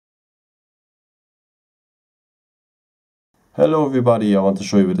Hello everybody, I want to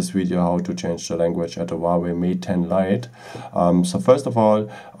show you with this video how to change the language at the Huawei Mate 10 Lite. So first of all,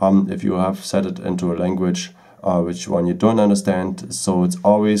 if you have set it into a language which one you don't understand, so it's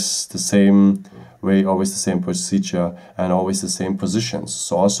always the same way, always the same procedure and always the same positions.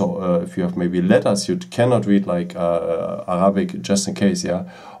 So also if you have maybe letters you cannot read, like Arabic, just in case, yeah,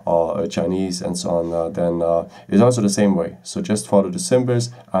 or Chinese and so on, then it's also the same way. So just follow the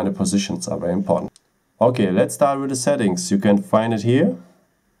symbols, and the positions are very important. Okay, let's start with the settings. You can find it here,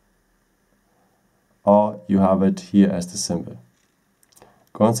 or you have it here as the symbol.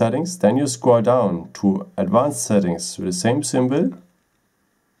 Go on settings, then you scroll down to advanced settings with the same symbol.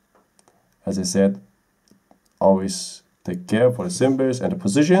 As I said, always take care for the symbols and the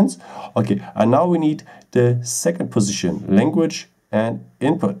positions. Okay, and now we need the second position, language and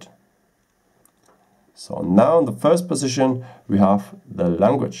input. So now in the first position we have the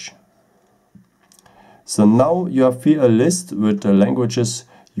language. So now you have here a list with the languages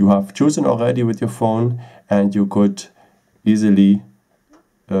you have chosen already with your phone, and you could easily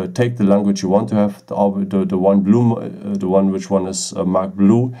take the language you want to have. The one blue, the one which one is marked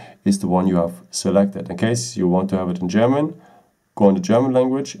blue, is the one you have selected. In case you want to have it in German, go on the German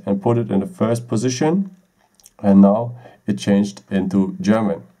language and put it in the first position, and now it changed into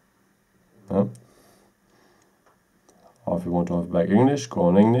German. Or if you want to have back English, go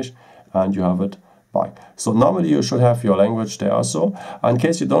on English, and you have it back. So normally you should have your language there also. In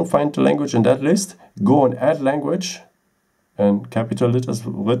case you don't find the language in that list, go on add language, and capital letters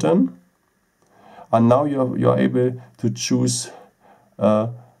written, and now you're able to choose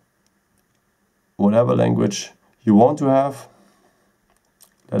whatever language you want to have.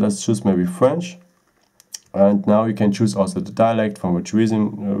 Let us choose maybe French, and now you can choose also the dialect, from which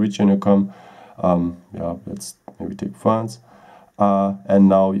region you come. Yeah, let's maybe take France, and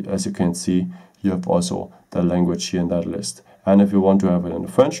now as you can see, you have also the language here in that list. And if you want to have it in the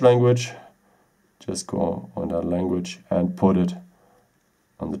French language, just go on that language and put it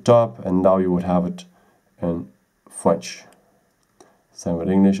on the top, and now you would have it in French. Same with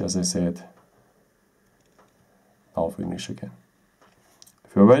English, as I said. Now for English again.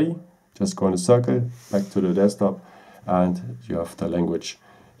 If you're ready, just go in the circle, back to the desktop, and you have the language,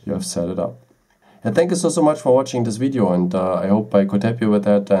 you have set it up. And thank you so much for watching this video, and I hope I could help you with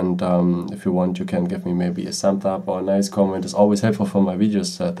that. And if you want, you can give me maybe a thumbs up or a nice comment. It's always helpful for my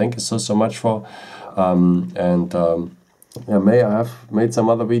videos. Thank you so much for. Yeah, I have made some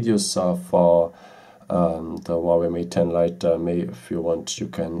other videos for the Huawei Mate 10 Lite. If you want, you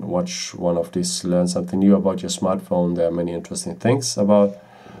can watch one of these, learn something new about your smartphone. There are many interesting things about.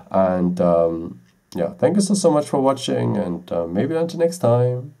 And yeah, thank you so much for watching, and maybe until next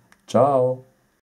time. Ciao.